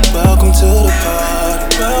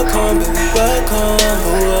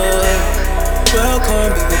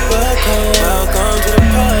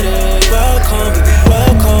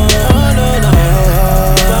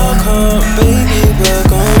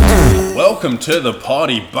Welcome to the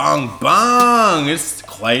party, bang bang. It's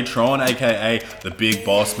Claytron, aka the Big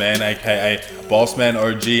Boss Man, aka Boss Man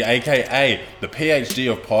OG, aka the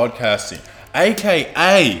PhD of podcasting,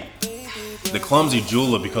 aka the Clumsy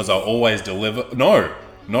Jeweler because I always deliver. No,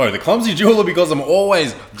 the Clumsy Jeweler because I'm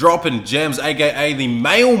always dropping gems, aka the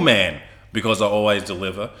Mailman because I always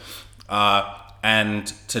deliver. And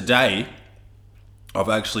today I've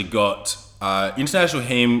actually got International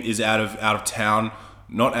Him is out of town.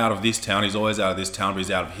 Not out of this town. He's always out of this town, but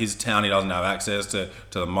he's out of his town. He doesn't have access to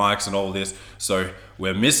the mics and all of this. So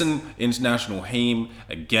we're missing International Heme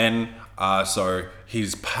again. So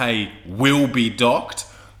his pay will be docked.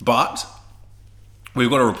 But we've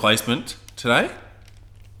got a replacement today.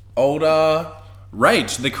 Older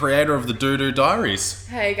Rach, the creator of the Doo Doo Diaries.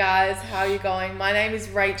 Hey guys, how are you going? My name is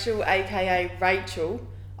Rachel, aka Rachel.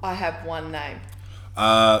 I have one name.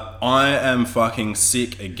 I am fucking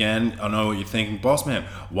sick again. I know what you're thinking, boss man.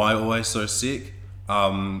 Why always so sick?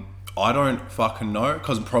 I don't fucking know.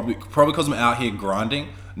 Probably because I'm out here grinding,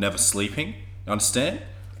 never sleeping. You understand?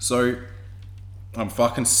 So I'm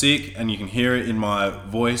fucking sick, and you can hear it in my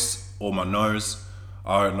voice or my nose.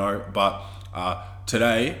 I don't know. But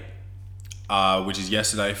today, which is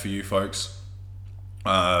yesterday for you folks,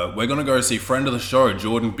 we're gonna go see friend of the show,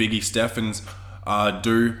 Jordan Biggie Steffens,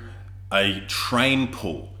 do a train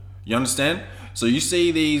pull. You understand? So you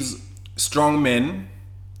see these strong men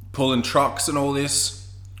pulling trucks and all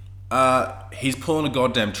this. He's pulling a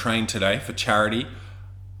goddamn train today for charity.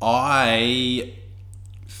 I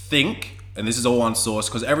think, and this is all unsourced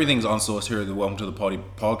because everything's unsourced here at the Welcome to the Party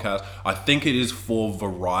podcast. I think it is for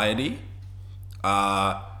variety.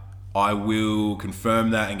 I will confirm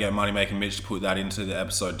that and get Moneymaker Mitch to put that into the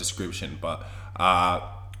episode description. But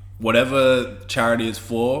whatever charity is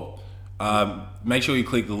for, make sure you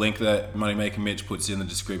click the link that Moneymaker Mitch puts in the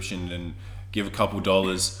description and give a couple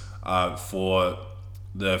dollars for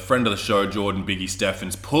the friend of the show, Jordan Biggie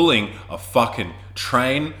Steffens, pulling a fucking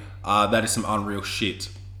train. That is some unreal shit.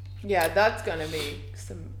 Yeah, that's gonna be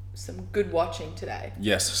some good watching today.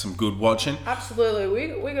 Yes, some good watching. Absolutely.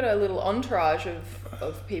 We got a little entourage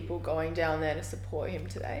of people going down there to support him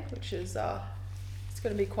today, which is it's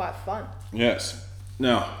gonna be quite fun. Yes.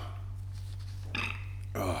 Now,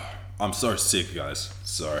 I'm so sick, guys.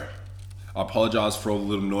 Sorry. I apologize for all the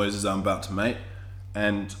little noises I'm about to make.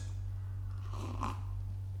 And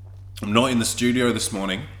I'm not in the studio this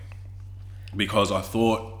morning because I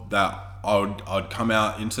thought that I'd come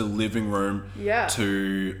out into the living room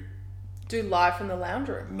to do live from the lounge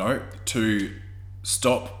room. No, to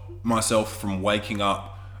stop myself from waking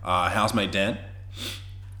up housemate Dan.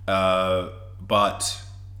 But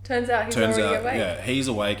turns out he's already awake. Yeah, he's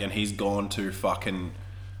awake and he's gone to fucking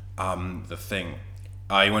the thing.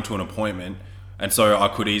 He went to an appointment, and so I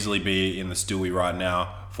could easily be in the Stewie right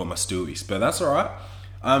now for my Stewies, but that's all right.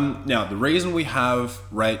 Now, the reason we have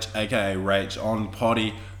Rach, aka Rach, on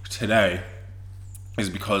potty today is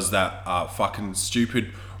because that fucking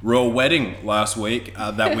stupid royal wedding last week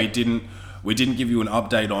that we didn't give you an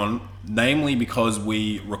update on, namely because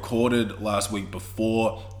we recorded last week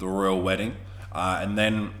before the royal wedding, and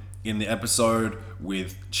then in the episode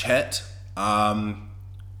with Chet,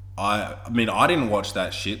 I mean, I didn't watch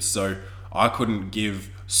that shit, so I couldn't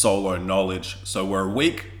give solo knowledge. So we're a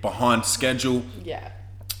week behind schedule. Yeah.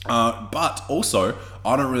 But also,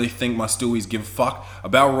 I don't really think my Stewies give a fuck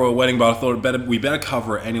about Royal Wedding, but I thought we better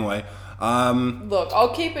cover it anyway. Look,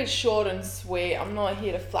 I'll keep it short and sweet. I'm not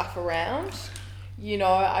here to fluff around. You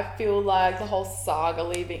know, I feel like the whole saga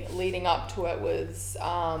leading up to it was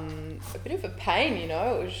a bit of a pain, you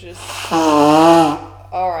know? It was just...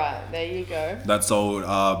 Alright, there you go. That's old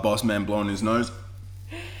boss man blowing his nose.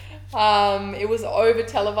 It was over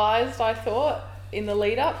televised, I thought, in the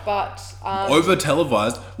lead up, but... Over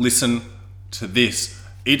televised? Listen to this.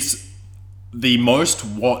 It's the most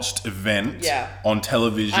watched event on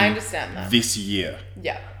television I understand that. This year.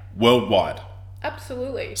 Yeah. Worldwide.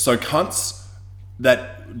 Absolutely. So cunts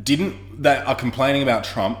that are complaining about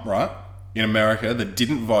Trump, right, in America, that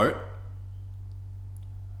didn't vote,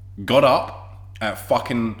 got up at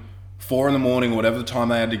fucking 4 a.m, or whatever the time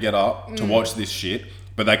they had to get up to watch this shit,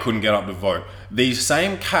 but they couldn't get up to vote. These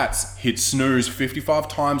same cats hit snooze 55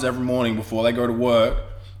 times every morning before they go to work,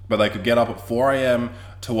 but they could get up at 4 a.m.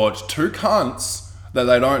 to watch two cunts that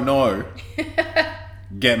they don't know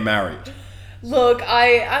get married. Look,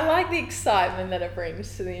 I like the excitement that it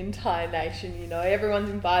brings to the entire nation, you know. Everyone's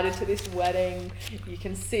invited to this wedding. You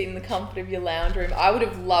can sit in the comfort of your lounge room. I would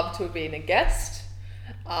have loved to have been a guest.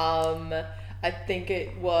 I think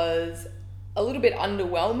it was a little bit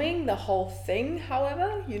underwhelming, the whole thing,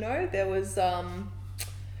 however, you know. There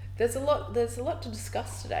there's a lot to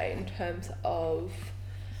discuss today in terms of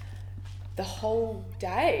the whole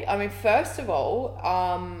day. I mean, first of all,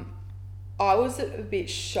 I was a bit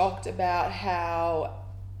shocked about how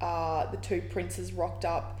the two princes rocked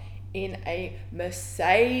up in a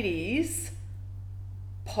Mercedes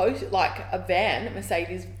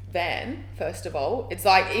Mercedes van. First of all, it's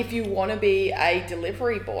like, if you want to be a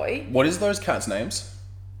delivery boy. What is those cats' names?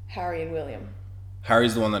 Harry and William.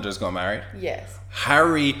 Harry's the one that just got married? Yes.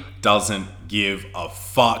 Harry doesn't give a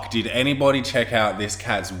fuck. Did anybody check out this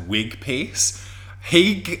cat's wig piece?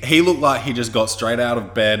 He looked like he just got straight out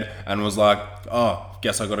of bed and was like, oh,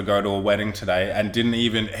 guess I gotta go to a wedding today, and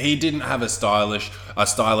he didn't have a stylist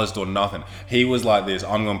or nothing. He was like this,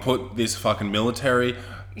 I'm gonna put this fucking military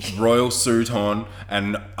royal suit on,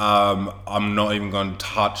 and I'm not even gonna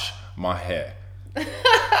touch my hair.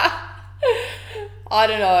 I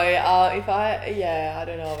don't know. I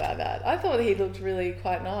don't know about that. I thought he looked really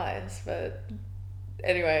quite nice, but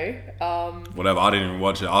anyway. Whatever, I didn't even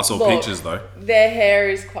watch it. I saw pictures though. Their hair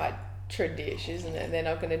is quite tradish, isn't it? They're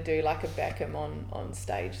not going to do like a Beckham on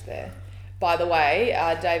stage there. By the way,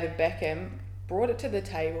 David Beckham brought it to the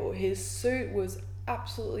table. His suit was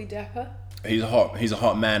absolutely dapper. He's a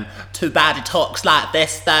hot man. Too bad he talks like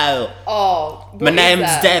this though. Oh, my name's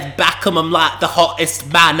Dave Beckham. I'm like the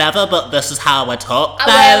hottest man ever, but this is how I talk. I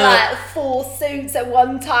wear like 4 suits at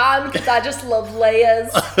one time because I just love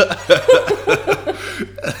layers.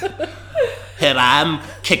 Here I am,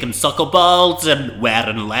 kicking soccer balls and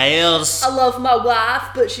wearing layers. I love my wife,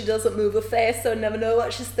 but she doesn't move her face, so I never know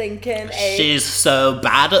what she's thinking. Eh? She's so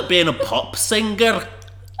bad at being a pop singer.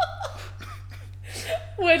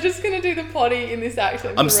 We're just going to do the potty in this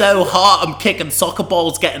accent. I'm so hot, I'm kicking soccer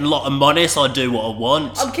balls, getting a lot of money, so I do what I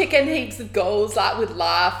want. I'm kicking heaps of goals, like with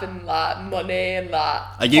life and like money and like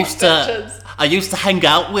I used to hang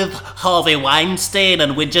out with Harvey Weinstein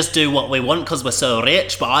and we'd just do what we want because we're so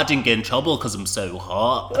rich, but I didn't get in trouble because I'm so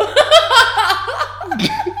hot.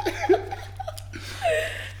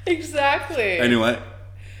 Exactly. Anyway,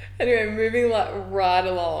 moving like right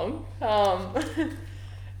along.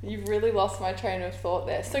 You've really lost my train of thought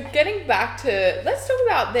there. So getting back to, let's talk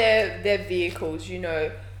about their vehicles. You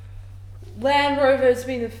know, Land Rover's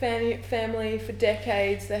been a family for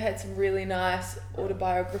decades. They had some really nice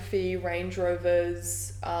autobiography, Range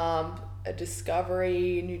Rovers, a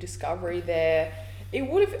new Discovery there. It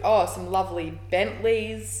would have, some lovely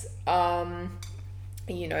Bentleys.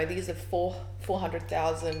 You know, these are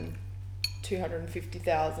 400,000,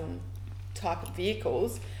 250,000 type of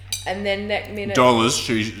vehicles. And then next minute... dollars.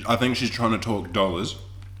 I think she's trying to talk dollars.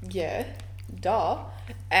 Yeah, duh.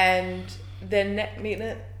 And then next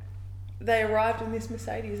minute, they arrived in this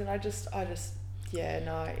Mercedes, and it just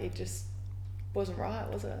wasn't right,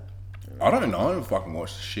 was it? I don't know. I don't fucking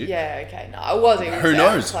watch the shit. Yeah, okay, no, it wasn't. Who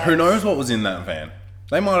knows? Who knows what was in that van?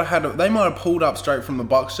 They might have pulled up straight from the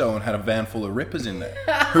Bucks show and had a van full of rippers in there.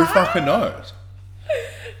 Who fucking knows?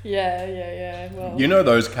 Yeah. Well, you know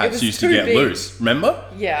those cats used to get loose. Remember?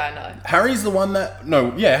 Yeah, I know. Harry's the one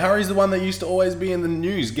that used to always be in the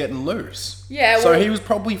news getting loose. Yeah. So he was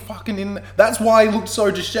probably fucking in. That's why he looked so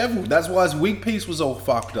disheveled. That's why his wig piece was all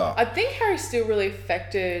fucked up. I think Harry's still really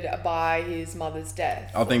affected by his mother's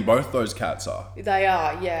death. I think both those cats are. They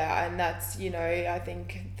are, yeah, and that's, you know, I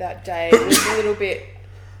think that day was a little bit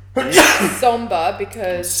somber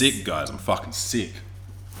because... I'm sick, guys. I'm fucking sick.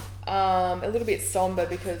 A little bit somber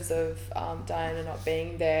because of Diana not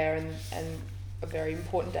being there and a very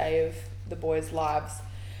important day of the boys' lives.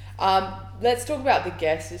 Let's talk about the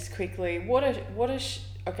guests just quickly.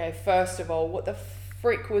 Okay, first of all, what the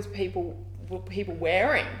frick were people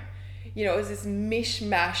wearing? You know, it was this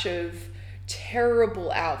mishmash of terrible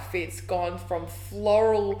outfits, gone from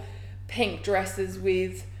floral pink dresses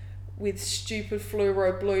with stupid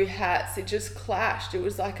fluoro blue hats. It just clashed. It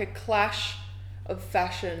was like a clash of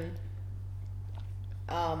fashion,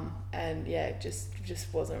 and yeah, it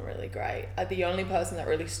just wasn't really great. The only person that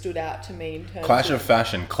really stood out to me in terms of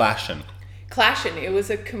fashion, clashing. It was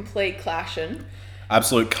a complete clashing.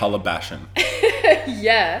 Absolute colour bashing.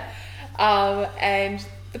 Yeah, and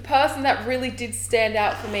the person that really did stand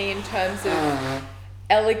out for me in terms of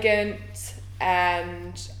elegant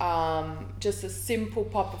and just a simple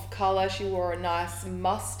pop of colour. She wore a nice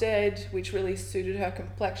mustard, which really suited her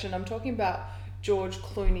complexion. I'm talking about George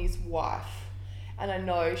Clooney's wife, and I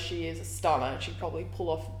know she is a stunner and she'd probably pull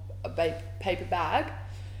off a paper bag,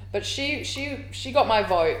 but she got my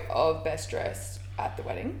vote of best dressed at the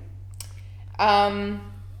wedding.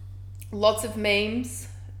 Lots of memes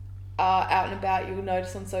out and about, you'll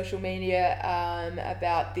notice on social media,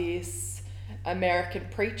 about this American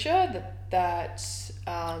preacher that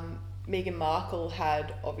Meghan Markle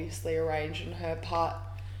had obviously arranged on her part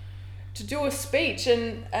to do a speech,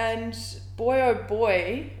 and boy oh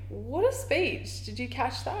boy, what a speech. Did you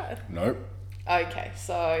catch that? Nope. Okay,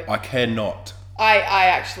 so I care not. I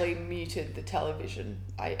actually muted the television.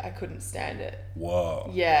 I couldn't stand it. Whoa.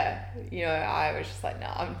 Yeah, you know, I was just like,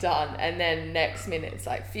 nah, I'm done. And then next minute, it's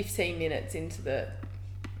like 15 minutes into the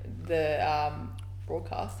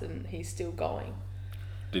broadcast, and he's still going.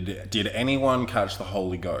 Did anyone catch the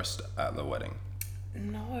Holy Ghost at the wedding?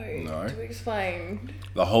 No. Do explain.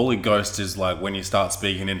 The Holy Ghost is like when you start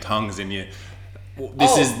speaking in tongues and you...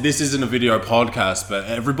 This isn't a video podcast, but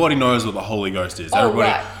everybody knows what the Holy Ghost is.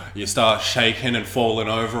 Everybody, you start shaking and falling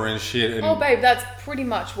over and shit. And, oh, babe, that's pretty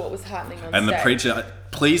much what was happening on and stage. the preacher,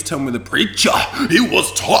 please tell me the preacher, he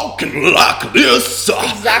was talking like this.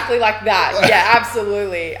 Exactly like that. Yeah,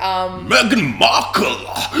 absolutely. Meghan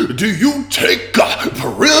Markle, do you take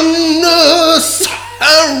Prince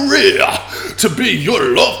Harry to be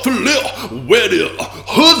your lawfully wedded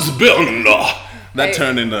husband? That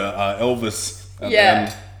turned into Elvis.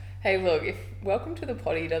 Yeah. Hey, look, if Welcome to the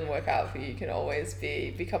Potty doesn't work out for you, you can always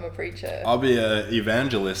become a preacher. I'll be an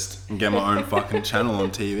evangelist and get my own fucking channel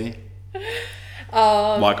on TV.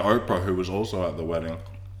 Like Oprah, who was also at the wedding.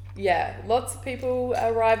 Yeah, lots of people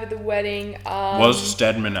arrive at the wedding. Was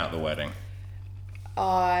Stedman at the wedding?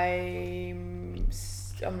 I'm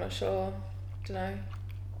not sure. Don't know.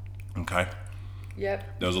 Okay.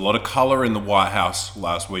 Yep. There was a lot of colour in the White House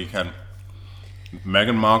last weekend.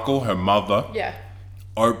 Meghan Markle, her mother. Yeah.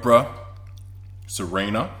 Oprah.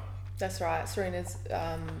 Serena. That's right. Serena's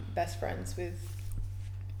best friends with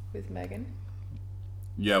Meghan.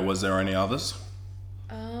 Yeah, was there any others?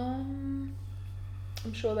 I'm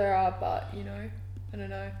sure there are, but I don't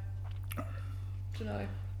know.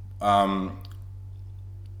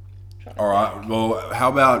 All right. Well, how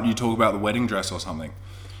about you talk about the wedding dress or something,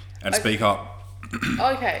 and speak up.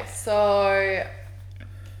 Okay, so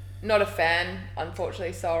not a fan,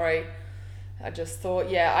 unfortunately. Sorry. I just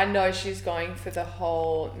thought, I know she's going for the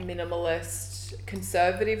whole minimalist,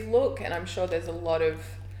 conservative look, and I'm sure there's a lot of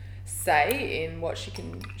say in what she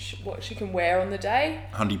can wear on the day.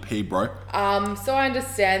 100p, bro. So I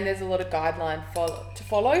understand there's a lot of guideline to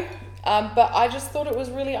follow, but I just thought it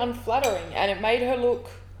was really unflattering, and it made her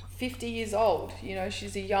look 50 years old.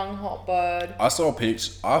 She's a young hot bird. I saw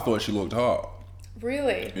pics. I thought she looked hot.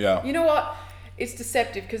 Really? Yeah. You know what? It's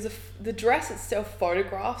deceptive because the dress itself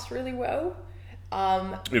photographs really well.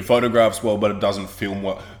 It photographs well, but it doesn't film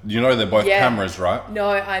well. They're both cameras, right? No,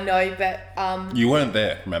 I know, but you weren't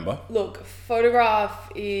there, remember? Look,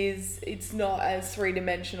 photograph it's not as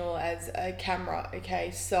three-dimensional as a camera.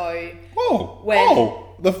 Okay, so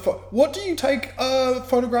what do you take a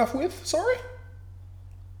photograph with? Sorry,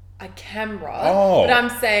 a camera. Oh, but I'm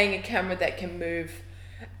saying a camera that can move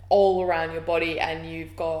all around your body, and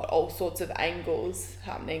you've got all sorts of angles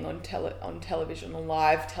happening on television, on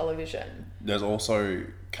live television. There's also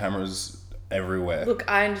cameras everywhere. Look,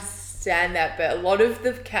 I understand that, but a lot of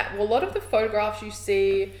the photographs you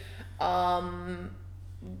see,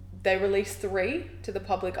 they released 3 to the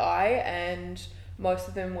public eye, and most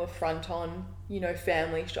of them were front on,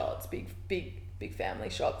 family shots, big family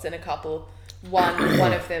shots, and a couple,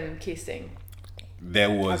 one of them kissing. There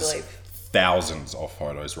was, I believe, thousands of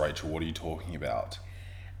photos, Rachel. What are you talking about?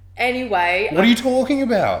 Anyway. What are you talking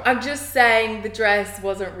about? I'm just saying the dress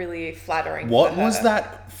wasn't really flattering. What was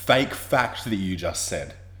that fake fact that you just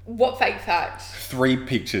said? What fake fact? 3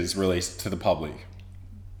 pictures released to the public.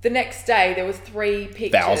 The next day there was 3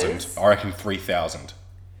 pictures. 1,000. I reckon 3,000.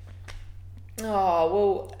 Oh,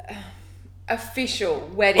 well, official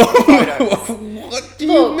wedding photos. What do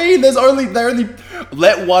you mean? They only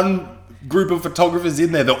let one group of photographers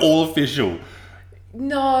in there. They're all official.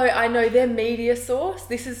 No, I know their media source.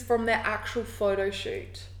 This is from their actual photo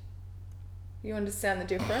shoot. You understand the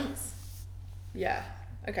difference? Yeah.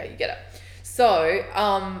 Okay, you get it. So,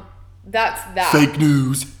 that's that. Fake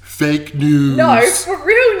news. Fake news. No, for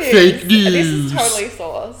real news. Fake news. This is totally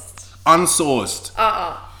sourced. Unsourced.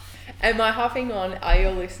 Am I huffing on? Are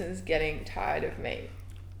your listeners getting tired of me?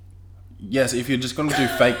 Yes, if you're just going to do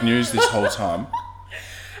fake news this whole time.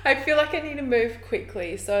 I feel like I need to move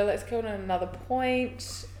quickly, so let's go on another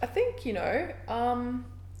point. I think, Here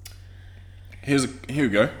we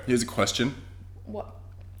go. Here's a question. What?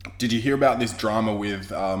 Did you hear about this drama with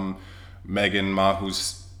Meghan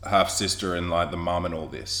Markle's half-sister and, the mum and all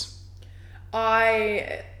this?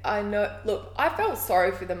 I know. Look, I felt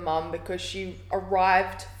sorry for the mum because she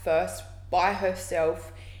arrived first by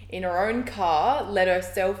herself in her own car, let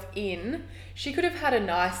herself in. She could have had a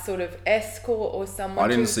nice sort of escort or someone. I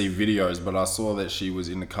didn't see videos, but I saw that she was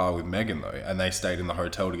in the car with Megan though, and they stayed in the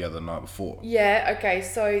hotel together the night before. Yeah, okay,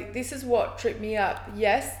 so this is what tripped me up.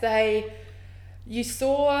 Yes, you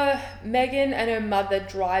saw Megan and her mother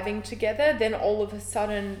driving together, then all of a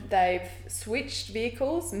sudden they've switched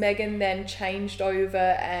vehicles. Megan then changed over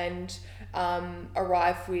and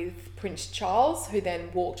arrived with Prince Charles, who then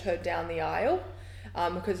walked her down the aisle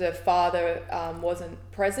because her father wasn't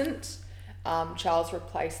present. Charles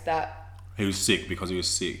replaced that. He was sick because he was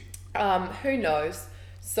sick. Who knows?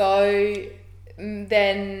 So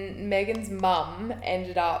then Megan's mum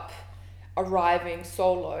ended up arriving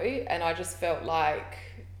solo, and I just felt like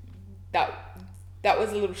that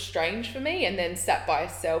was a little strange for me. And then sat by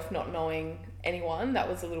herself, not knowing anyone. That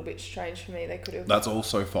was a little bit strange for me. They could have. That's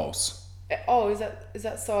also false. Oh, is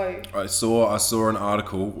that so? I saw an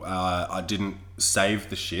article. I didn't save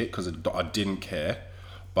the shit because I didn't care,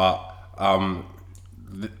 but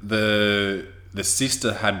the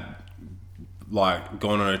sister had like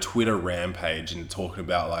gone on a Twitter rampage and talking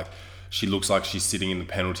about like she looks like she's sitting in the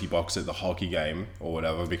penalty box at the hockey game or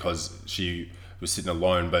whatever because she was sitting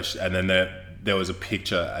alone. And then there was a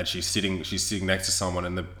picture and she's sitting next to someone,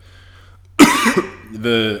 and the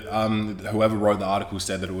whoever wrote the article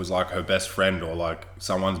said that it was like her best friend or like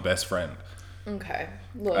someone's best friend. Okay.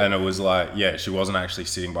 Look. And it was like, yeah, she wasn't actually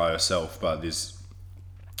sitting by herself, but this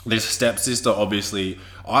stepsister, obviously,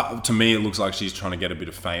 to me, it looks like she's trying to get a bit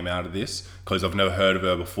of fame out of this because I've never heard of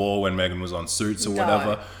her before when Megan was on Suits or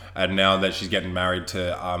whatever. And now that she's getting married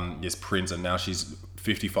to this prince, and now she's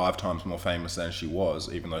 55 times more famous than she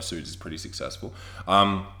was, even though Suits is pretty successful.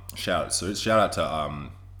 Shout out to Suits. Shout out to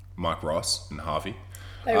Mike Ross and Harvey.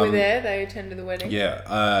 They were there. They attended the wedding.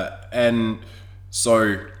 Yeah. And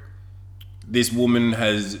so this woman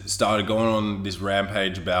has started going on this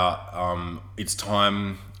rampage about it's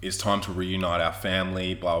time to reunite our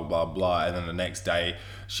family, blah blah blah. And then the next day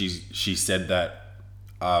she said that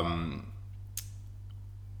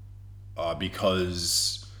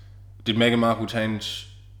because did Meghan Markle change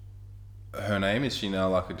her name? Is she now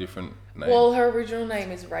like a different name? Well, her original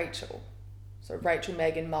name is Rachel. So Rachel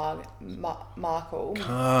Meghan Markle.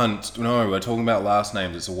 No, we're talking about last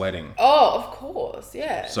names. It's a wedding. Oh, of course,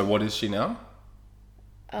 yeah. So what is she now?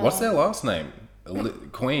 What's their last name?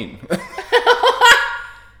 Queen.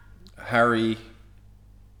 Harry.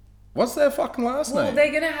 What's their fucking last name? Well,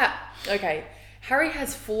 they're gonna have. Okay, Harry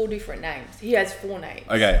has 4 different names. He has 4 names.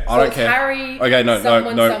 Okay, so I don't it's care. Harry. Okay, no,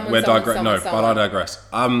 someone, we're digress. No, but I digress.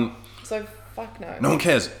 So fuck no. No one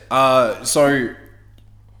cares.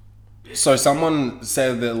 So someone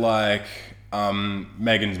said that like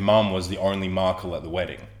Meghan's mum was the only Markle at the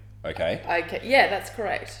wedding. Okay. Okay. Yeah, that's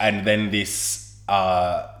correct. And then this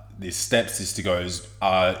stepsister goes,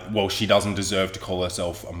 well, she doesn't deserve to call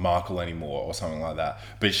herself a Markle anymore or something like that.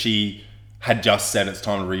 But she had just said it's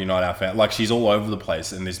time to reunite our family. Like, she's all over the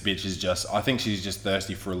place, and this bitch is I think she's just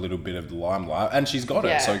thirsty for a little bit of the limelight, and she's got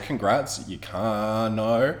it. So congrats. You can't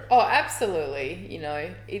know. Oh, absolutely. You know,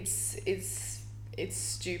 it's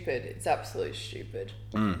stupid. It's absolutely stupid.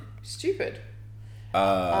 Stupid.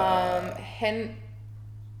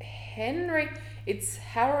 Henry. It's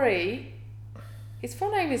Harry. His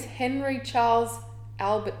full name is Henry Charles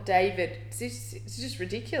Albert David. It's just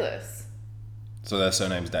ridiculous. So their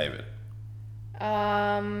surname's David.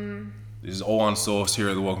 This is all unsourced here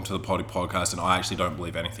at the Welcome to the Potty podcast, and I actually don't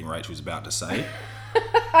believe anything Rachel's about to say.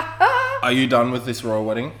 Are you done with this royal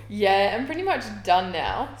wedding? Yeah, I'm pretty much done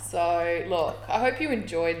now. So, look, I hope you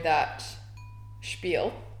enjoyed that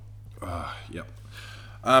spiel. Yep.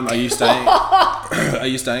 Are you staying? Are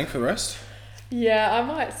you staying for the rest? Yeah, I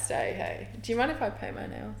might stay. Hey, do you mind if I paint my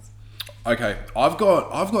nails? Okay, I've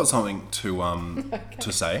got something to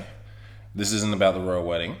to say. This isn't about the royal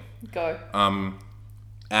wedding. Go.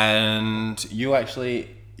 And you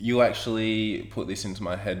actually put this into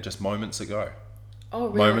my head just moments ago. Oh,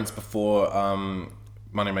 really? Moments before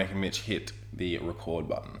Money Making Mitch hit the record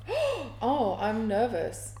button. Oh, I'm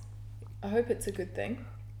nervous. I hope it's a good thing.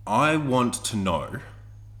 I want to know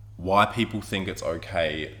why people think it's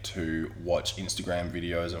okay to watch Instagram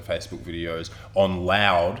videos and Facebook videos on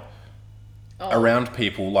loud around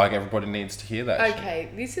people. Like, everybody needs to hear that. Okay,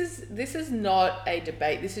 shit. This is not a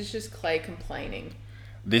debate. This is just Clay complaining.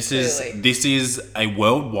 This is a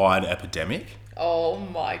worldwide epidemic. Oh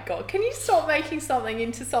my god! Can you stop making something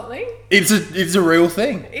into something? It's a real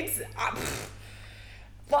thing. It's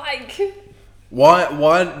like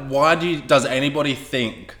why does anybody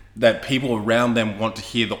think that people around them want to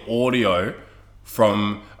hear the audio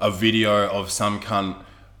from a video of some cunt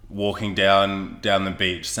walking down the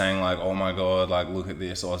beach saying like, oh my god, like look at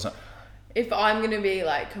this or something. If I'm gonna be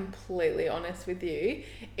like completely honest with you,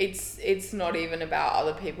 it's not even about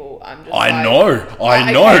other people. I'm just. I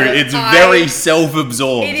like, know. It's very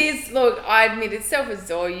self-absorbed. It is. Look, I admit it's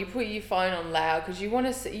self-absorbed. You put your phone on loud because you want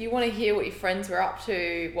to hear what your friends were up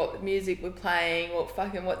to, what music we're playing,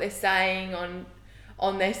 what they're saying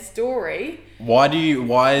on their story.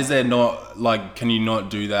 Why is there not, like, can you not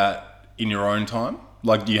do that in your own time?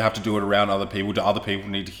 Like, do you have to do it around other people? Do other people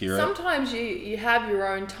need to hear it? Sometimes you have your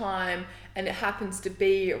own time and it happens to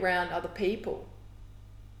be around other people.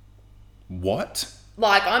 What?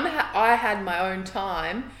 Like, I had my own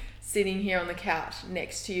time sitting here on the couch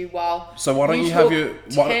next to you while So why don't you have your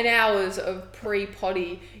 10 hours of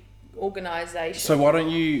pre-potty organisation. So why don't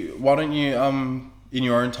you in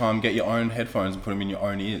your own time get your own headphones and put them in your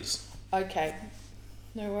own ears? Okay.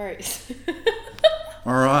 No worries.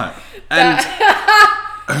 All right.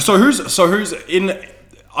 And so who's in?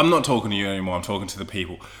 I'm not talking to you anymore. I'm talking to the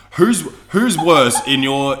people. Who's worse in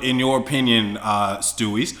your opinion,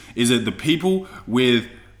 Stewies? Is it the people with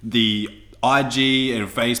the IG and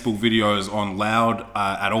Facebook videos on loud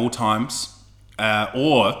at all times,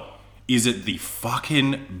 or is it the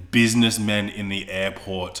fucking businessmen in the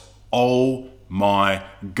airport? Oh my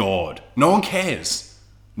god! No one cares.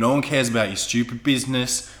 No one cares about your stupid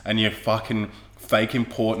business and your fucking fake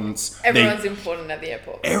importance. Everyone's important at the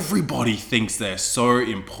airport. Everybody thinks they're so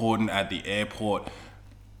important at the airport.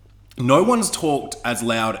 No one's talked as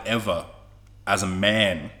loud ever as a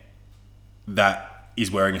man that is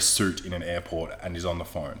wearing a suit in an airport and is on the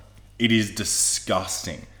phone. It is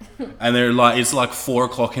disgusting. And they're like, it's like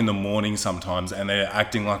 4:00 in the morning sometimes and they're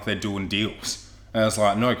acting like they're doing deals. And it's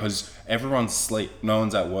like, no, because everyone's asleep. No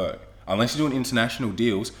one's at work. Unless you're doing international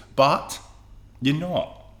deals, but you're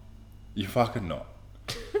not. You're fucking not.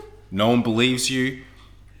 No one believes you.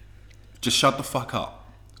 Just shut the fuck up.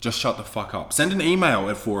 Just shut the fuck up. Send an email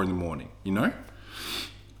at 4 a.m, you know?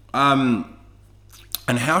 And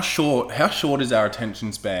how short is our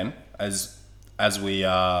attention span as we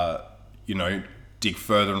dig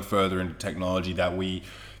further and further into technology that we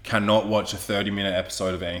cannot watch a 30-minute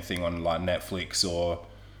episode of anything on like Netflix or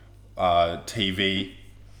TV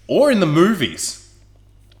or in the movies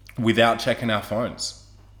without checking our phones.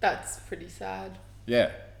 That's pretty sad. Yeah.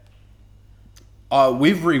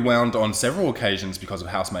 We've rewound on several occasions because of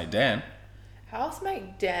Housemate Dan.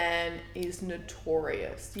 Housemate Dan is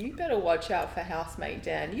notorious. You better watch out for Housemate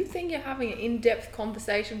Dan. You think you're having an in-depth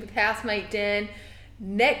conversation with Housemate Dan,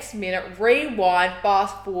 next minute, rewind,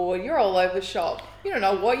 fast forward, you're all over the shop. You don't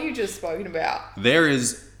know what you just spoken about. There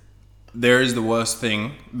is the worst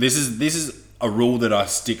thing. This is a rule that I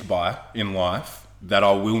stick by in life that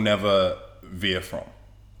I will never veer from.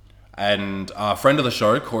 And a friend of the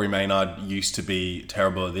show, Corey Maynard, used to be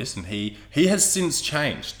terrible at this, and he has since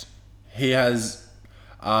changed. He has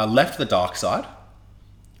left the dark side,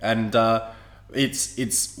 and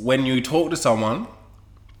it's when you talk to someone,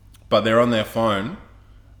 but they're on their phone,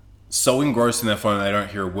 so engrossed in their phone they don't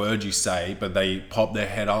hear a word you say, but they pop their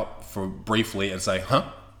head up for briefly and say, "Huh?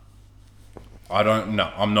 I'm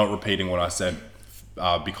not repeating what I said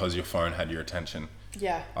because your phone had your attention."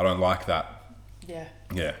 Yeah. I don't like that. Yeah.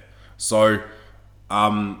 Yeah. So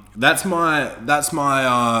that's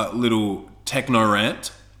my little techno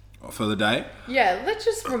rant for the day. Yeah, let's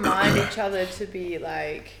just remind each other to be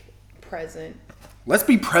like present. Let's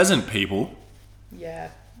be present, people. Yeah.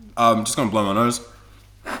 I'm just gonna blow my nose.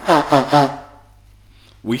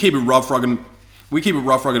 We keep it rough, rugged,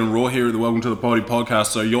 and raw here at the Welcome to the Party podcast.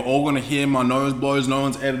 So you're all gonna hear my nose blows. No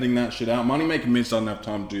one's editing that shit out. Moneymaker Mitch doesn't have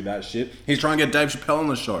time to do that shit. He's trying to get Dave Chappelle on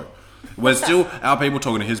the show. We're still our people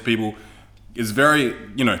talking to his people. It's very,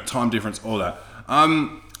 time difference, all that.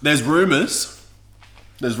 There's rumors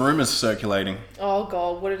circulating. Oh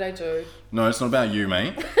God, what did I do? No, it's not about you,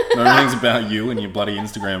 mate. No, everything's about you and your bloody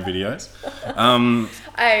Instagram videos.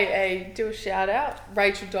 Hey, do a shout out.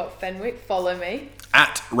 Rachel.Fenwick, follow me.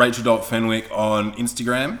 At Rachel.Fenwick on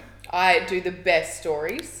Instagram. I do the best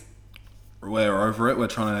stories. We're over it. We're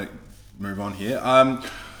trying to move on here.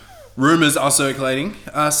 Rumors are circulating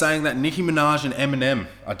saying that Nicki Minaj and Eminem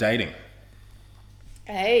are dating.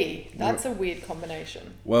 Hey, that's a weird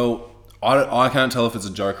combination. Well, I can't tell if it's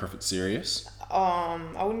a joke or if it's serious.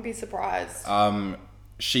 I wouldn't be surprised.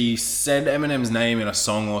 She said Eminem's name in a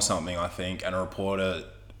song or something, I think, and a reporter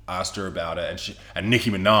asked her about it, and Nicki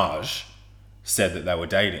Minaj said that they were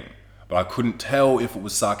dating, but I couldn't tell if it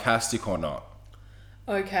was sarcastic or not.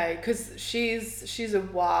 Okay, because she's a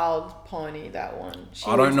wild pony, that one.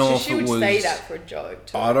 I don't know if she it would was- say that for a joke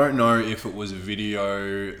too. I don't know if it was a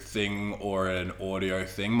video thing or an audio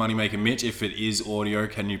thing. Moneymaker Mitch, if it is audio,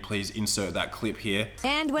 can you please insert that clip here?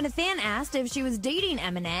 And when a fan asked if she was dating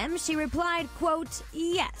Eminem, she replied, quote,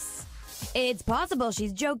 yes. It's possible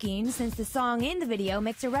she's joking since the song in the video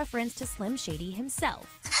makes a reference to Slim Shady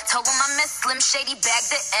himself. Told him I miss Slim Shady, bag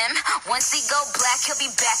the M. Once he go black, he'll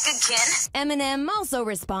be back again. Eminem also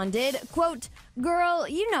responded, quote, girl,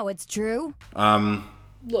 you know it's true.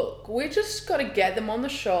 Look, we just got to get them on the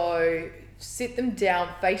show, sit them down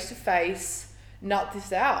face to face, nut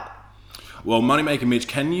this out. Well, Moneymaker Mitch,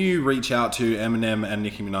 can you reach out to Eminem and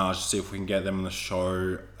Nicki Minaj to see if we can get them on the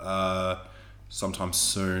show sometime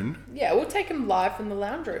soon? Yeah, we'll take them live from the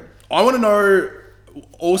lounge room. I want to know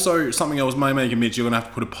also something else, Moneymaker Mitch, you're going to have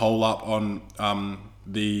to put a poll up on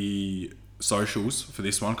the socials for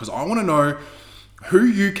this one, because I want to know who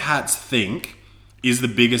you cats think is the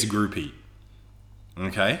biggest groupie.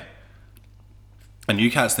 Okay? And you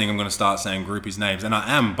cats think I'm going to start saying groupies' names, and I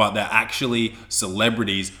am, but they're actually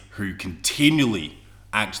celebrities who continually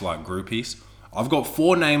act like groupies. I've got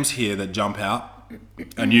 4 names here that jump out,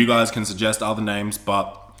 and you guys can suggest other names,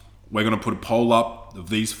 but we're going to put a poll up of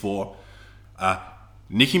these 4.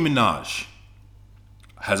 Nicki Minaj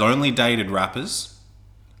has only dated rappers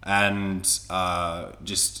and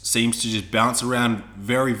just seems to just bounce around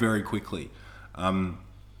very, very quickly.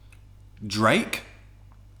 Drake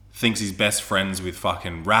thinks he's best friends with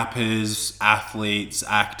fucking rappers, athletes,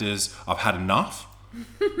 actors. I've had enough.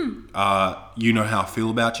 You know how I feel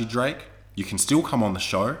about you, Drake. You can still come on the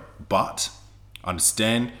show, but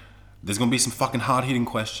understand there's going to be some fucking hard-hitting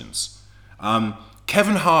questions.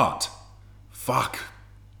 Kevin Hart. Fuck.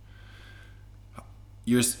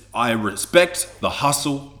 I respect the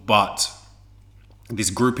hustle, but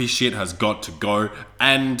this groupie shit has got to go.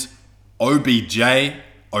 And OBJ,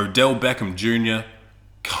 Odell Beckham Jr.,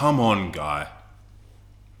 come on, guy.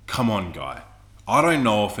 Come on, guy. I don't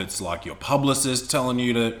know if it's like your publicist telling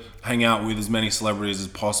you to hang out with as many celebrities as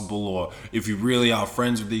possible, or if you really are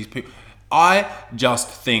friends with these people. I just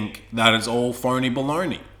think that it's all phony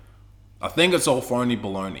baloney. I think it's all phony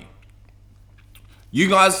baloney. You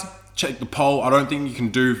guys check the poll. I don't think you can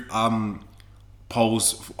do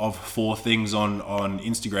polls of 4 things on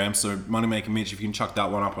Instagram. So Moneymaker Mitch, if you can chuck that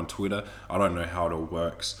one up on Twitter. I don't know how it all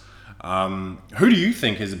works. Who do you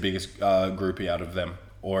think is the biggest groupie out of them?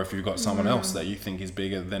 Or if you've got someone else that you think is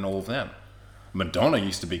bigger than all of them? Madonna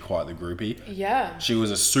used to be quite the groupie. Yeah. She was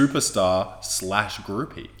a superstar /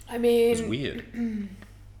 groupie. I mean, It was weird.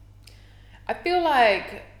 I feel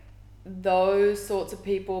like those sorts of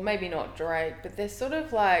people, maybe not Drake, but they're sort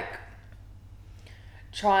of like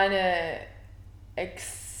trying to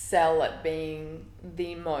excel at being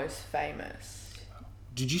the most famous.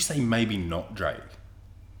 Did you say maybe not Drake?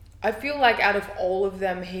 I feel like out of all of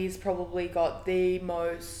them, he's probably got the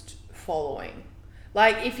most following.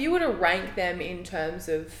 Like, if you were to rank them in terms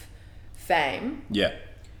of fame, Yeah.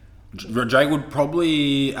 Drake would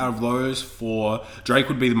probably, out of those 4, Drake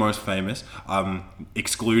would be the most famous,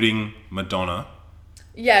 excluding Madonna.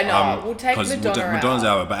 yeah, no, we'll take 'Cause Madonna Madonna's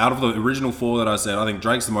out. out. But out of the original 4 that I said, I think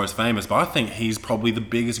Drake's the most famous, but I think he's probably the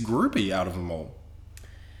biggest groupie out of them all.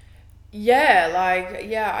 Yeah, like,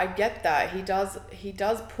 yeah, I get that. He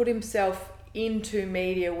does put himself into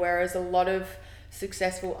media, whereas a lot of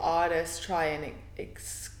successful artists try and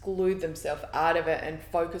exclude themselves out of it and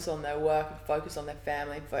focus on their work and focus on their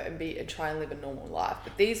family and try and live a normal life.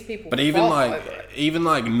 But these people, But even cross like, over it. even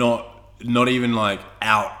like not even like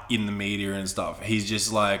out in the media and stuff. He's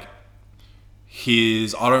just like, I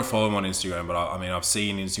don't follow him on Instagram, but I mean, I've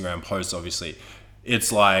seen Instagram posts, obviously.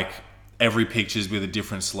 It's like every picture's with a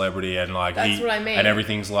different celebrity, and like That's what I mean. and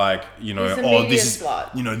everything's like, you know, He's a oh, media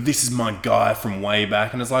slut. this is my guy from way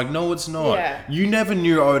back, and it's like, no, it's not. Yeah. You never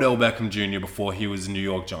knew Odell Beckham Jr. before he was a New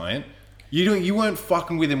York Giant. You weren't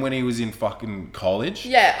fucking with him when he was in fucking college.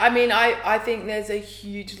 Yeah, I mean, I think there's a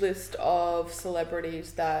huge list of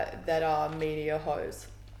celebrities that are media hoes.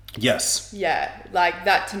 Yes. Yeah, like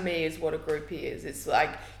that to me is what a groupie is. It's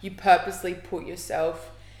like you purposely put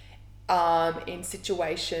yourself in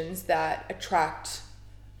situations that attract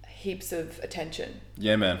heaps of attention.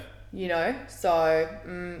 Yeah, man. You know, so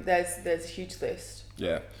there's a huge list.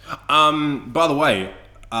 Yeah. By the way,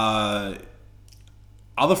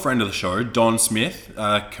 other friend of the show, Don Smith,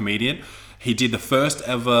 comedian, he did the first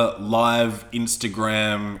ever live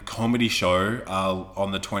Instagram comedy show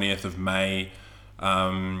on the 20th of May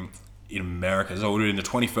in America. So we're doing the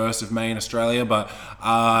 21st of May in Australia, but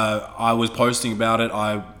I was posting about it.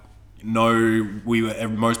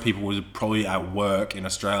 most people was probably at work in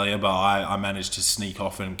Australia, but I managed to sneak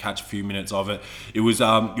off and catch a few minutes of it. It was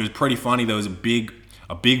pretty funny. There was a big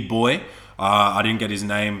boy. I didn't get his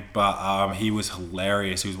name, but he was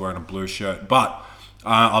hilarious. He was wearing a blue shirt. But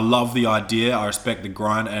I love the idea. I respect the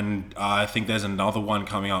grind, and I think there's another one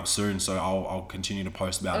coming up soon. So I'll continue to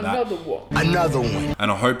post about that. Another one.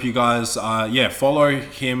 And I hope you guys, follow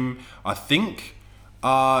him. I think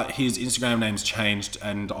his Instagram name's changed,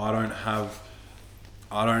 and I don't have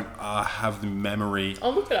the memory.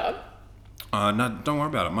 I'll look it up. No, don't worry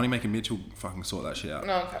about it. Moneymaker Mitch will fucking sort that shit out.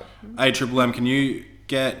 No, okay. Hey, Triple M, can you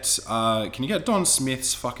get Don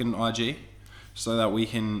Smith's fucking IG so that we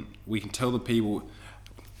can tell the people.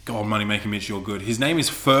 God, Moneymaker Mitch, you're good. His name is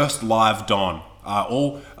First Live Don.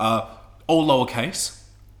 All lowercase.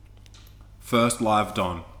 First Live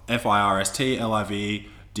Don. FIRSTLIVEDON.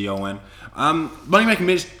 Moneymaker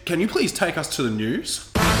Mitch, can you please take us to the news?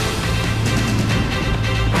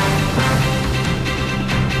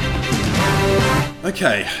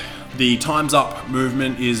 Okay, the Time's Up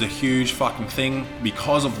movement is a huge fucking thing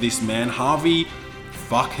because of this man, Harvey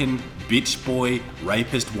fucking bitch boy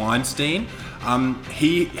rapist Weinstein.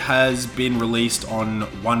 He has been released on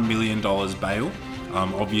 $1 million bail.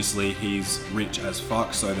 Obviously, he's rich as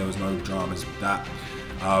fuck, so there was no dramas with that.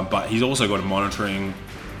 But he's also got a monitoring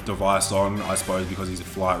device on, I suppose, because he's a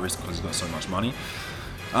flight risk because he's got so much money.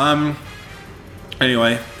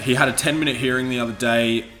 Anyway, he had a 10-minute hearing the other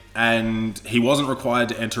day, and he wasn't required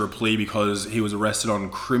to enter a plea because he was arrested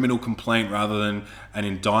on criminal complaint rather than an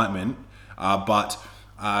indictment. But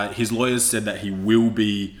his lawyers said that he will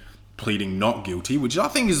be pleading not guilty, which I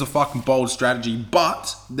think is a fucking bold strategy.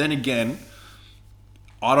 But then again,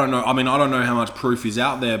 I don't know. I mean, I don't know how much proof is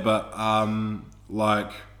out there, but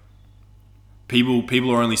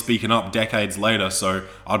people are only speaking up decades later, so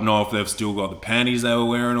I don't know if they've still got the panties they were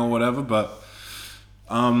wearing or whatever. But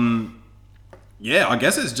yeah, I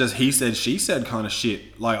guess it's just he said, she said kind of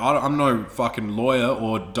shit. Like, I'm no fucking lawyer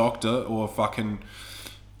or doctor or fucking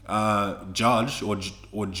judge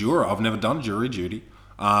or juror. I've never done jury duty.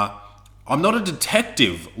 I'm not a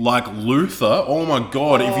detective like Luther. Oh my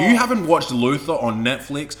God. If you haven't watched Luther on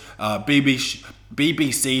Netflix,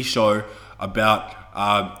 BBC show about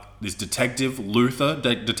this detective Luther,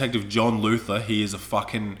 Detective John Luther. He is a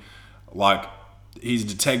fucking, he's a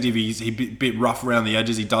detective. He's a bit rough around the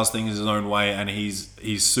edges. He does things his own way, and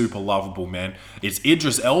he's super lovable, man. It's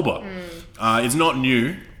Idris Elba. It's not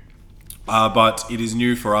new, but it is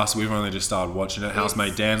new for us. We've only just started watching it.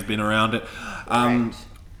 Housemate Dan's been around it.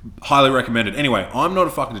 Highly recommended. Anyway, I'm not a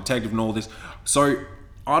fucking detective and all this, so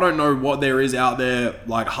I don't know what there is out there,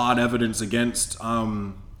 like hard evidence against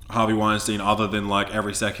Harvey Weinstein, other than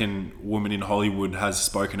every second woman in Hollywood has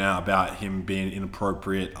spoken out about him being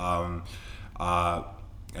inappropriate, and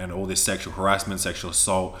all this sexual harassment, sexual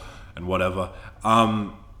assault, and whatever.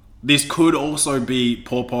 This could also be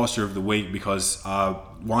poor posture of the week because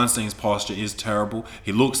Weinstein's posture is terrible.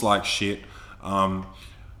 He looks like shit.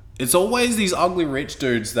 It's always these ugly rich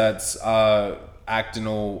dudes that's acting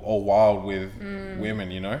all wild with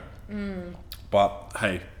women, you know? But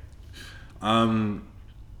hey,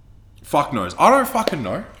 fuck knows. I don't fucking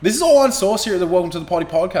know. This is all on source here at the Welcome to the Potty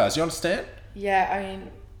podcast. You understand? Yeah, I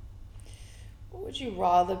mean, what would you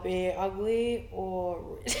rather be, ugly or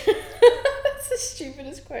rich? That's the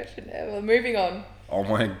stupidest question ever. Moving on. Oh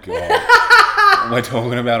my God. We're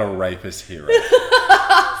talking about a rapist hero.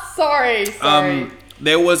 Sorry.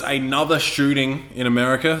 There was another shooting in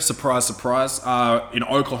America. Surprise, surprise. In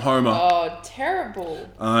Oklahoma. Oh, terrible.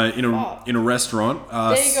 In a restaurant.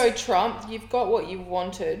 There you go, Trump. You've got what you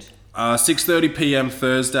wanted. 6:30 p.m.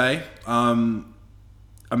 Thursday. A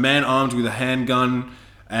man armed with a handgun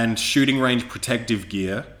and shooting range protective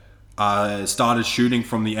gear started shooting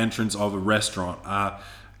from the entrance of a restaurant.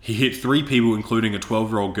 He hit 3 people, including a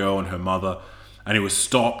 12-year-old girl and her mother, and he was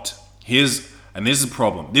stopped. And this is a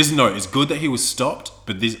problem. It's good that he was stopped,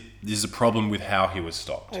 but this is a problem with how he was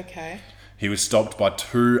stopped. Okay. He was stopped by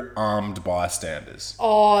 2 armed bystanders.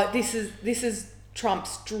 Oh, this is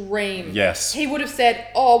Trump's dream. Yes. He would have said,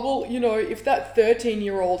 oh, well, if that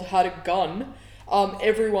 13-year-old had a gun,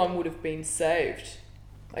 everyone would have been saved.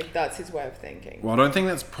 That's his way of thinking. Well, I don't think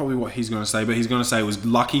that's probably what he's going to say, but he's going to say it was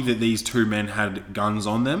lucky that these 2 men had guns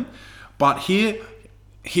on them. But here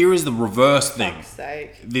is the reverse thing. For fuck's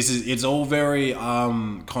sake. It's all very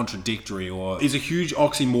contradictory, or it's a huge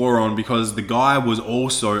oxymoron because the guy was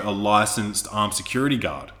also a licensed armed security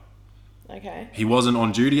guard. Okay. He wasn't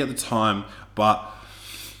on duty at the time, but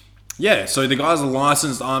yeah, so the guy's a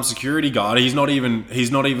licensed armed security guard. He's not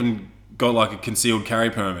even got a concealed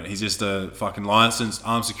carry permit. He's just a fucking licensed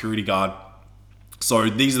armed security guard. So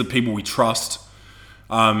these are the people we trust.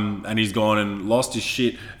 And he's gone and lost his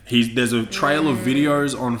shit. There's a trail of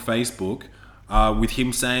videos on Facebook with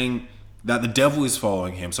him saying that the devil is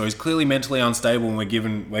following him. So he's clearly mentally unstable, and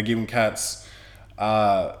we're giving cats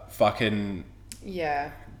fucking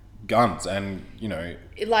guns, and you know,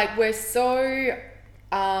 like we're so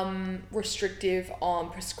restrictive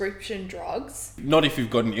on prescription drugs. Not if you've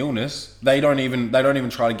got an illness. They don't even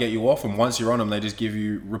try to get you off them. Once you're on them, they just give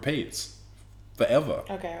you repeats forever.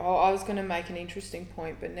 Okay, well, I was going to make an interesting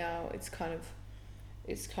point, but now it's kind of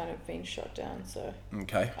been shot down. So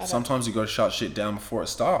okay, sometimes you got to shut shit down before it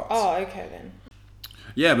starts. Oh, okay then.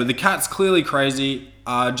 Yeah, but the cat's clearly crazy.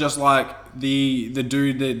 Just like the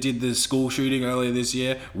dude that did the school shooting earlier this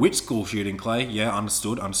year. Which school shooting, Clay? Yeah,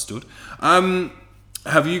 understood.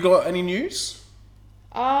 Have you got any news?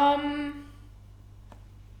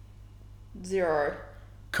 Zero.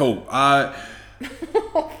 Cool.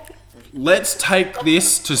 Let's take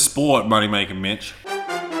this to sport, Moneymaker Mitch.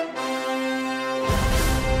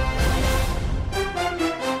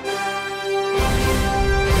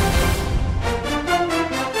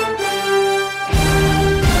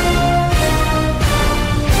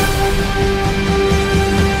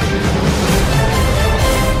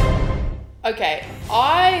 Okay,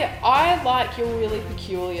 I like your really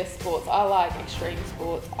peculiar sports. I like extreme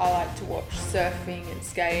sports. I like to watch surfing and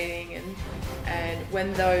skating and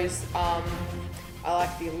when those I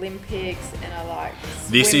like the Olympics and I like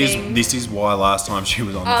swimming. This is why last time she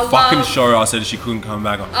was on the fucking show I said she couldn't come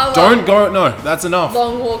back on. Don't go. No, that's enough.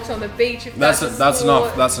 Long walks on the beach. If that's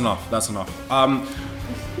enough. That's enough.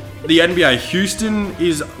 The NBA, Houston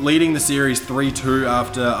is leading the series 3-2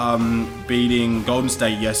 after beating Golden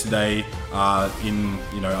State yesterday in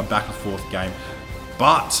a back and forth game.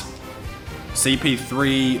 But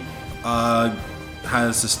CP3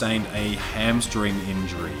 has sustained a hamstring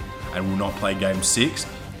injury and will not play Game 6.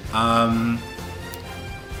 I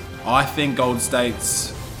think Golden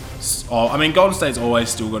State's always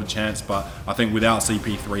still got a chance, but I think without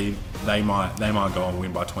CP3 they might go and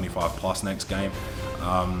win by 25 plus next game.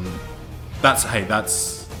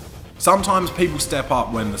 That's sometimes people step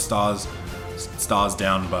up when the stars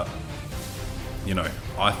down, but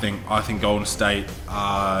I think Golden State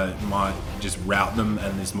might just rout them,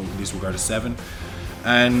 and this will go to 7.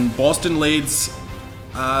 And Boston leads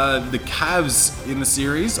the Cavs in the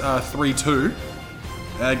series 3-2.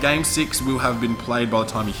 Game 6 will have been played by the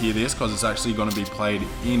time you hear this, because it's actually going to be played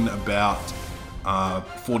in about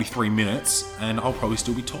 43 minutes, and I'll probably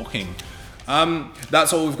still be talking.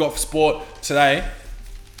 That's all we've got for sport today.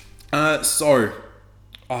 So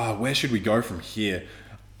where should we go from here?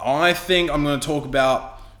 I think I'm going to talk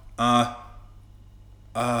about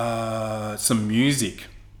some music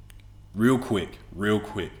real quick.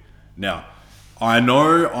 Now, I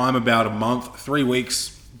know I'm about a month, 3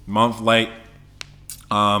 weeks, month late.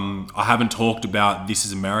 I haven't talked about This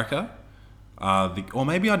Is America, or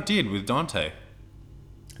maybe I did with Dante.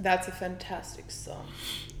 That's a fantastic song.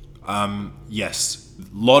 Yes, a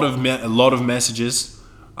lot of messages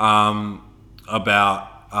about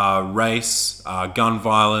race, gun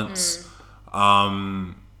violence,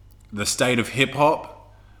 the state of hip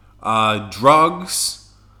hop, drugs,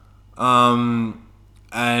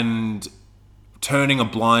 and turning a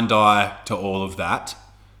blind eye to all of that.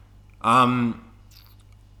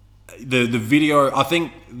 The video, I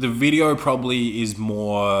think the video probably is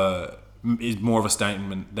more of a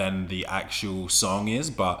statement than the actual song is,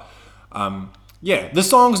 but the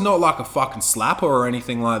song's not like a fucking slapper or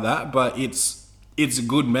anything like that, but it's a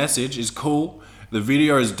good message. It's cool. The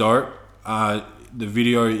video is dope. The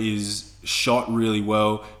video is shot really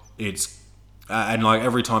well. It's and like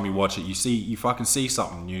every time you watch it, you fucking see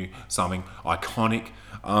something new, something iconic.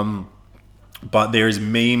 But there is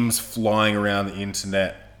memes flying around the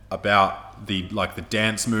internet about the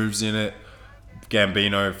dance moves in it.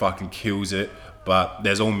 Gambino fucking kills it, but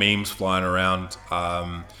there's all memes flying around,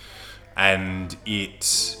 and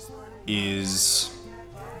it is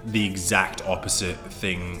the exact opposite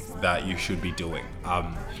thing that you should be doing.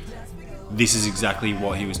 This is exactly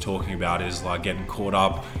what he was talking about, is like getting caught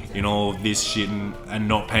up in all of this shit and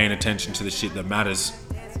not paying attention to the shit that matters.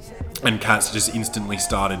 And cats just instantly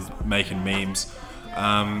started making memes.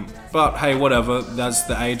 But hey, whatever, that's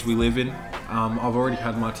the age we live in. I've already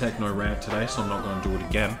had my techno rant today, so I'm not going to do it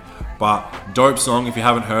again. But dope song. If you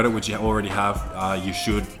haven't heard it, which you already have, you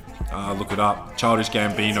should look it up. Childish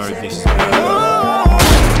Gambino,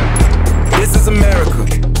 This is America.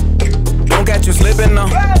 Don't catch you slipping now.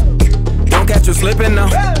 Don't catch you slipping now.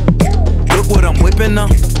 Look what I'm whipping now.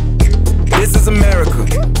 This is America.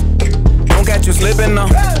 Don't catch you slipping now.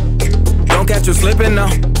 Don't catch you slipping now.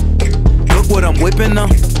 Look what I'm whipping up.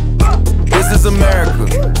 This is America.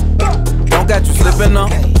 Don't got you slipping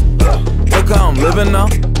up. Look how I'm living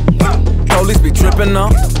up. Police be tripping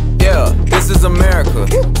up. Yeah, this is America.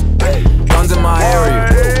 Guns in my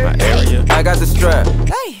area. I got the strap.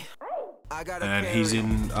 And he's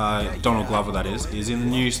in, Donald Glover that is in the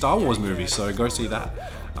new Star Wars movie, so go see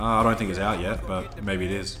that. I don't think it's out yet, but maybe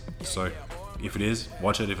it is. So if it is,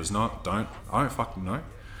 watch it. If it's not, don't. I don't fucking know.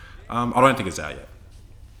 I don't think it's out yet.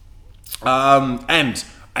 And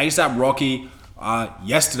A$AP Rocky,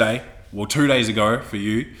 yesterday, well 2 days ago for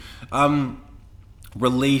you,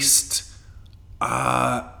 released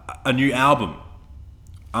a new album.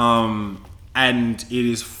 And it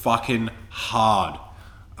is fucking hard.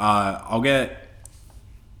 I'll get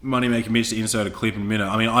Moneymaker Mitch to insert a clip in a minute.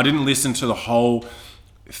 I mean, I didn't listen to the whole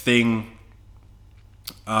thing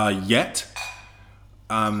yet.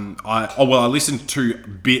 I listened to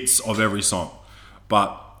bits of every song,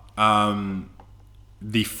 but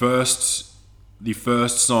the first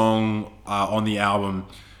song on the album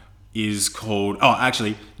is called. Oh,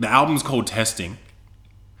 actually, the album's called Testing,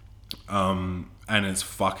 and it's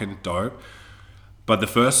fucking dope. But the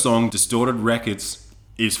first song, Distorted Records,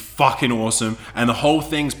 is fucking awesome, and the whole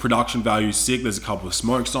thing's production value is sick. There's a couple of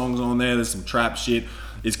Smoke songs on there. There's some trap shit.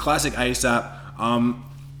 It's classic A$AP.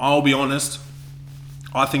 I'll be honest,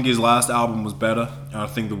 I think his last album was better. I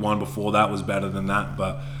think the one before that was better than that,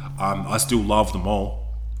 but I still love them all.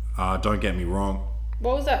 Don't get me wrong.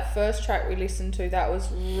 What was that first track we listened to? That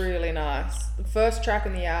was really nice. The first track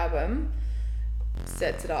in the album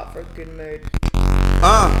sets it up for a good mood.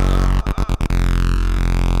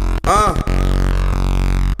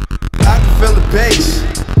 I can feel the bass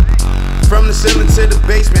from the ceiling to the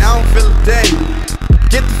basement. I don't feel a thing.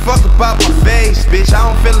 Get the fuck up out my face, bitch. I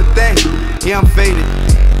don't feel a thing. Yeah, I'm faded.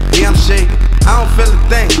 Yeah, I'm shaking. I don't feel a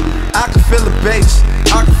thing. I can feel the bass.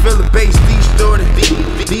 I can feel the bass.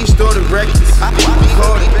 Distorted records.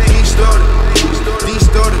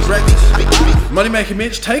 Distorted records. Moneymaker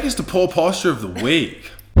Mitch, take us to Poor Posture of the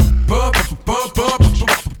Week. Poor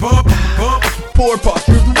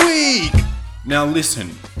posture of the week. Now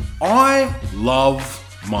listen, I love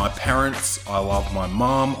my parents. I love my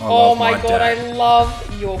mom. I love my dad. Oh my god, I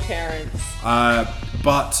love your parents.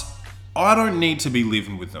 But I don't need to be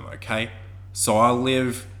living with them, okay? So I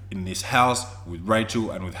live in this house with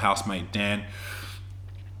Rachel and with housemate Dan.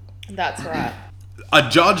 That's right. A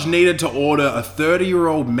judge needed to order a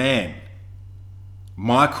 30-year-old man,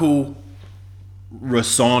 Michael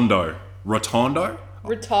Rotondo,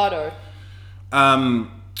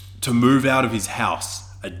 to move out of his house.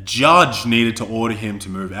 A judge needed to order him to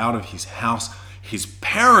move out of his house. His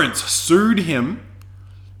parents sued him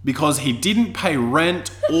because he didn't pay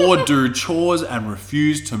rent or do chores and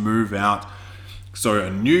refused to move out. So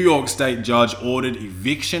a New York State judge ordered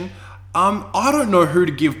eviction. I don't know who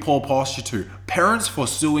to give poor posture to. Parents for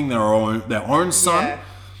suing their own son, Yeah.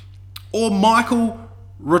 or Michael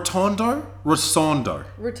Rotondo.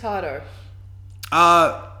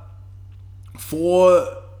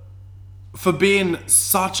 For being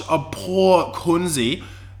such a poor kunzi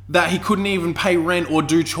that he couldn't even pay rent or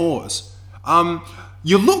do chores.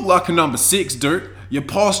 You look like a number 6, dude. Your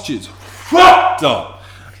posture's fucked up.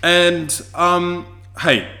 And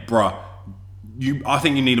hey, bruh, I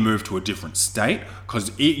think you need to move to a different state,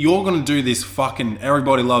 because you're gonna do this fucking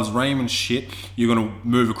Everybody Loves Raymond shit. You're gonna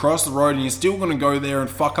move across the road and you're still gonna go there and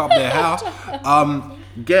fuck up their house.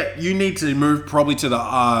 You need to move probably to the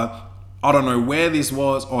I don't know where this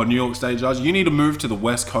was, or New York State judge. You need to move to the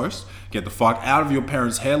West Coast. Get the fuck out of your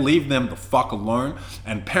parents' hair. Leave them the fuck alone.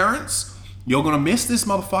 And parents, you're gonna miss this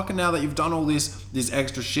motherfucker now that you've done all this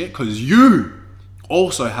extra shit, because you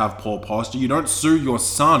also have poor posture. You don't sue your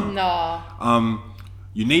son. Nah.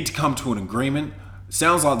 You need to come to an agreement.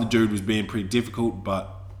 Sounds like the dude was being pretty difficult,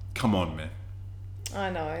 but come on, man.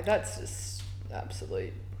 I know, that's just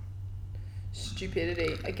absolute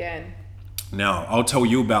stupidity again. Now, I'll tell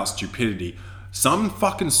you about stupidity. Some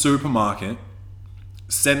fucking supermarket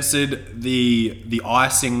censored the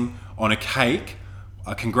icing on a cake,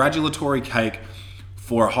 a congratulatory cake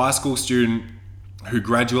for a high school student who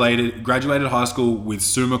graduated high school with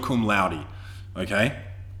summa cum laude. Okay?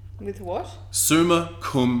 With what? Summa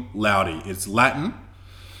cum laude. It's Latin.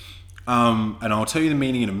 And I'll tell you the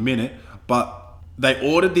meaning in a minute, but they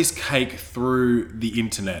ordered this cake through the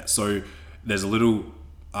internet. So there's a little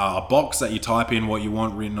a box that you type in what you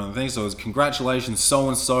want written on the thing. So it's congratulations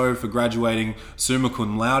so-and-so for graduating summa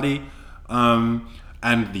cum laude.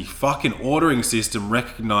 And the fucking ordering system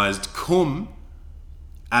recognized cum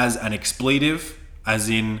as an expletive, as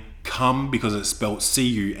in cum, because it's spelled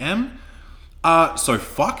C-U-M. So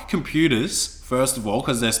fuck computers, first of all,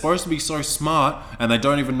 because they're supposed to be so smart and they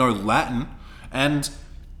don't even know Latin. And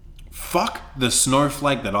fuck the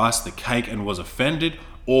snowflake that iced the cake and was offended,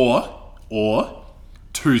 or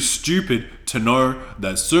too stupid to know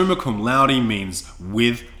that summa cum laude means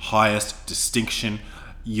with highest distinction.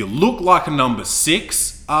 You look like a number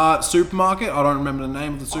 6 supermarket. I don't remember the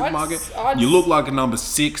name of the supermarket. You look like a number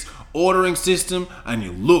 6 ordering system, and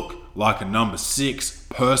you look like a number 6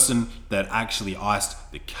 person that actually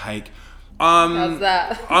iced the cake. How's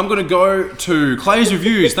that? I'm gonna go to Clay's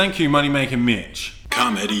reviews. Thank you, Moneymaker Mitch.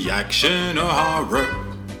 Comedy, action, or horror?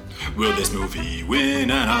 Will this movie win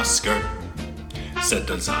an Oscar? Set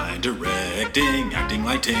design, directing, acting,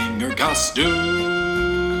 lighting, or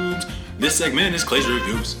costumes? This segment is Clay's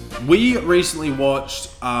reviews. We recently watched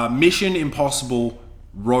Mission Impossible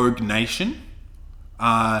Rogue Nation,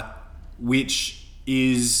 which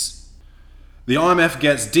is the IMF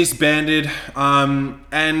gets disbanded,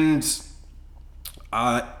 and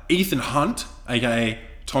Ethan Hunt, aka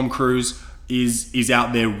Tom Cruise, is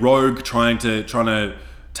out there rogue, trying to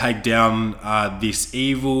take down this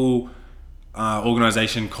evil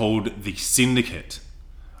organization called the Syndicate.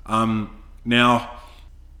 Now,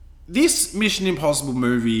 this Mission Impossible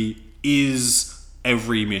movie is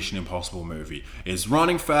every Mission Impossible movie. It's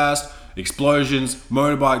running fast, explosions,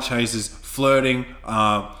 motorbike chases, flirting,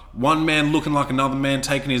 one man looking like another man,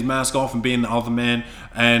 taking his mask off and being the other man,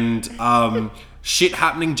 and shit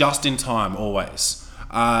happening just in time, always.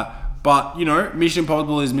 But, you know, Mission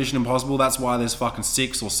Impossible is Mission Impossible. That's why there's fucking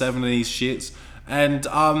 6 or 7 of these shits. And,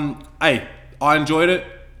 hey, I enjoyed it.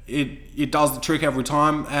 It does the trick every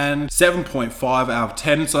time. And 7.5 out of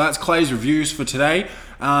 10. So that's Clay's reviews for today.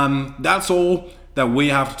 That's all that we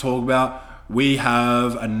have to talk about. We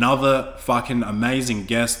have another fucking amazing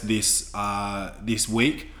guest this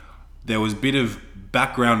week. There was a bit of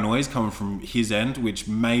background noise coming from his end, which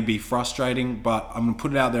may be frustrating, but I'm going to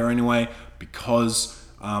put it out there anyway because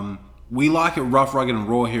we like it rough, rugged, and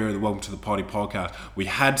raw here at the Welcome to the Potty podcast. We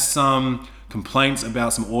had some complaints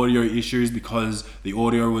about some audio issues because the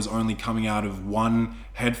audio was only coming out of one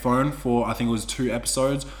headphone for, I think it was 2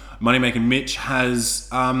 episodes. Moneymaker Mitch has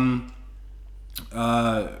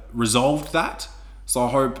resolved that. So I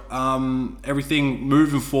hope everything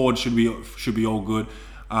moving forward should be all good.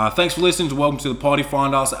 Thanks for listening to Welcome to the Potty.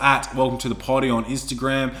 Find us at Welcome to the Potty on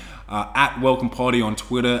Instagram, at Welcome Potty on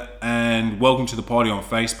Twitter, and Welcome to the Potty on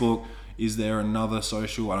Facebook. Is there another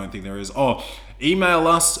social? I don't think there is. Oh, email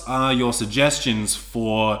us your suggestions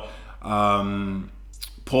for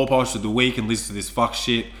Poor Post of the Week and listen to this fuck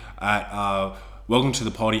shit at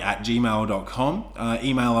welcometothepotty@gmail.com.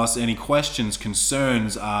 Email us any questions,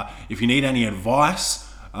 concerns, if you need any advice,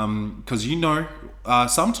 because you know,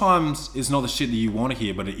 sometimes it's not the shit that you want to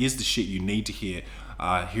hear, but it is the shit you need to hear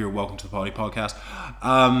here at Welcome to the Potty podcast.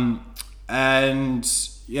 And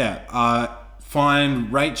yeah,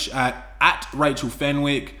 find Rach at Rachel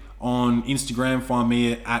Fenwick on Instagram. Find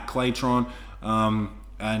me at Claytron. And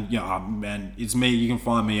yeah, man, it's me. You can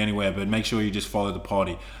find me anywhere, but make sure you just follow the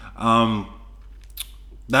potty.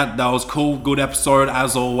 That was cool. Good episode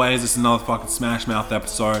as always. It's another fucking smash mouth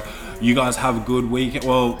episode. You guys have a good weekend.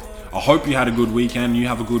 Well, I hope you had a good weekend. You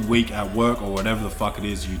have a good week at work or whatever the fuck it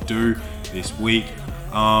is you do this week.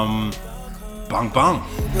 Bang bang.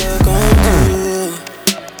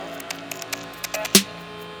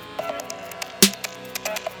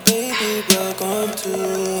 Baby, welcome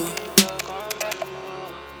to.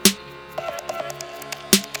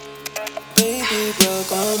 Baby,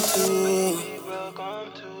 welcome to.